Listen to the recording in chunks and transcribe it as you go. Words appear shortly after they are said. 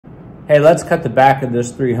hey, let's cut the back of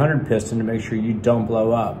this 300 piston to make sure you don't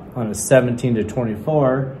blow up. On a 17 to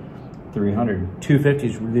 24, 300.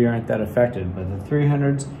 250s really aren't that affected, but the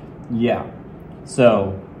 300s, yeah.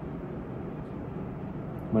 So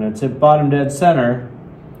when it's at bottom dead center,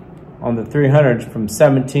 on the 300s from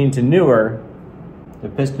 17 to newer, the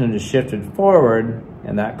piston is shifted forward,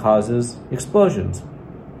 and that causes explosions.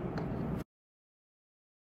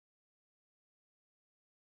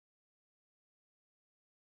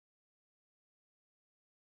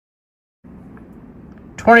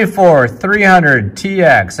 '24, 300,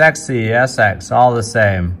 TX, XC, SX, all the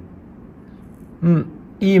same.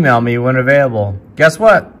 Email me when available. Guess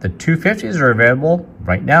what? The 250s are available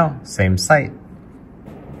right now, same site.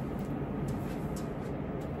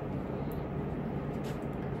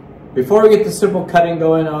 Before we get the simple cutting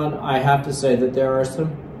going on, I have to say that there are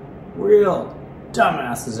some real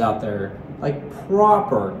dumbasses out there, like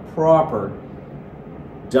proper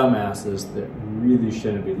dumbasses that really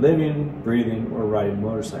shouldn't be living, breathing, or riding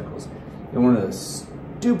motorcycles. And one of the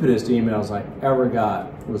stupidest emails I ever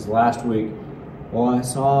got was last week. Well, I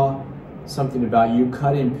saw something about you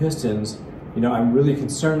cutting pistons. You know, I'm really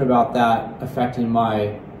concerned about that affecting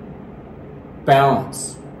my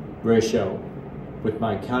balance ratio with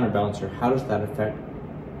my counterbalancer. How does that affect,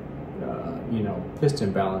 you know,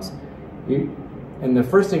 piston balance? And the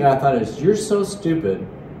first thing I thought is, you're so stupid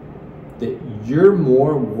that you're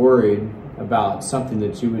more worried about something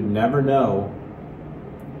that you would never know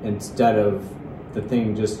instead of the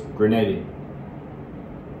thing just grenading,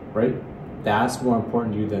 right? That's more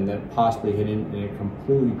important to you than that possibly hitting and it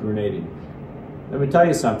completely grenading. Let me tell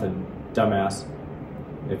you something, dumbass.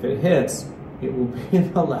 If it hits, it will be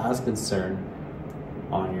the last concern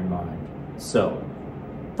on your mind. So,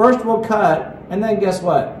 first we'll cut, and then guess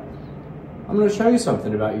what? I'm going to show you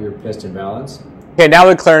something about your piston balance. Okay, now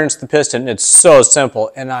we clearance the piston. It's so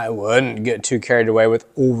simple, and I wouldn't get too carried away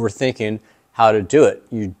with overthinking how to do it.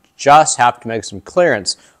 You just have to make some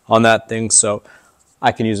clearance on that thing. So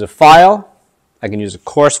I can use a file, I can use a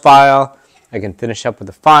coarse file, I can finish up with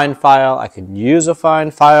a fine file, I can use a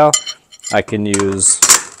fine file, I can use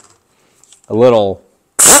a little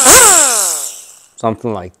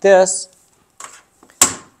something like this.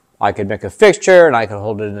 I could make a fixture and I could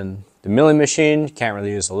hold it in the milling machine. You can't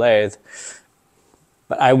really use a lathe,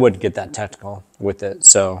 but I would get that technical with it.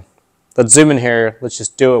 So let's zoom in here. Let's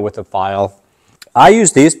just do it with a file. I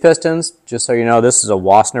use these pistons, just so you know, this is a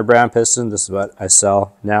Wassner brand piston. This is what I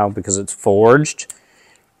sell now because it's forged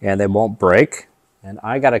and they won't break. And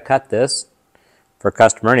I got to cut this for a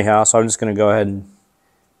customer anyhow, so I'm just going to go ahead and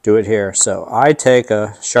do it here. So I take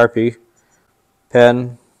a Sharpie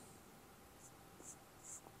pen.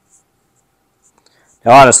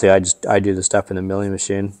 Now honestly, I do the stuff in the milling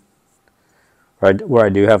machine where I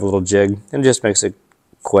do have a little jig, and it just makes it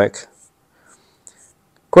quick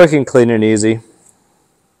and clean and easy.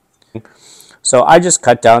 So I just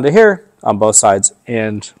cut down to here on both sides,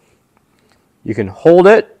 and you can hold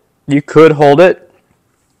it. You could hold it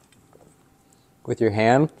with your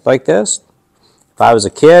hand like this. If I was a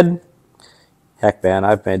kid, heck man,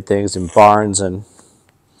 I've made things in barns in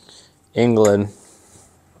England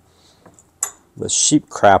with sheep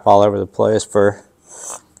crap all over the place for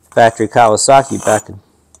factory Kawasaki back in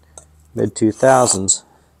mid-2000s.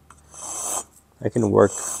 I can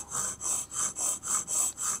work.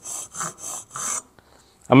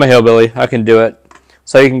 I'm a hillbilly. I can do it.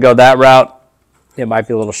 So you can go that route. It might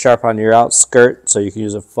be a little sharp on your outskirt, so you can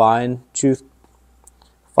use a fine tooth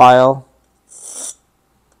file.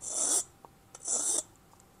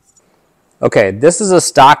 Okay, this is a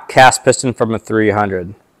stock cast piston from a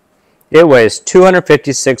 300. It weighs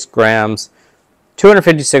 256 grams,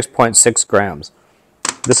 256.6 grams.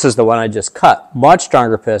 This is the one I just cut. Much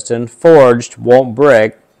stronger piston, forged, won't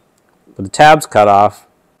break, with the tabs cut off.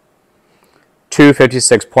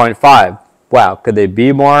 256.5. Wow, could they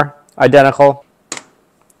be more identical?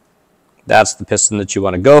 That's the piston that you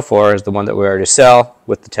want to go for, is the one that we already sell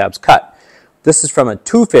with the tabs cut. This is from a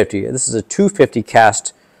 250. This is a 250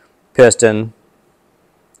 cast piston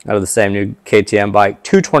out of the same new KTM bike,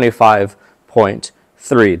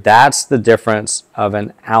 225.3. That's the difference of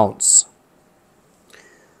an ounce.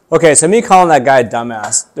 Okay, so me calling that guy a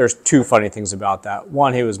dumbass, there's two funny things about that.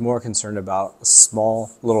 One, he was more concerned about a small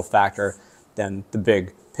little factor than the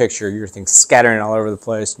big picture. Your thing's scattering all over the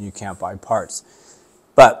place and you can't buy parts.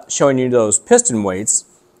 But showing you those piston weights,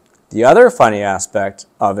 the other funny aspect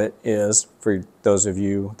of it is, for those of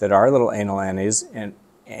you that are little anal Annies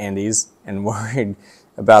and worried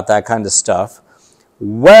about that kind of stuff,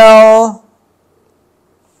 well,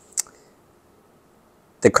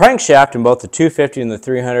 the crankshaft in both the 250 and the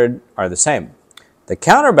 300 are the same. The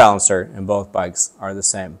counterbalancer in both bikes are the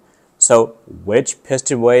same. So which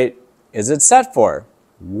piston weight is it set for?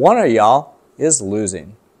 One of y'all is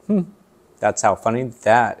losing. That's how funny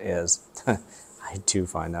that is. I do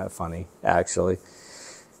find that funny, actually.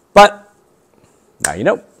 But now you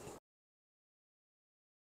know.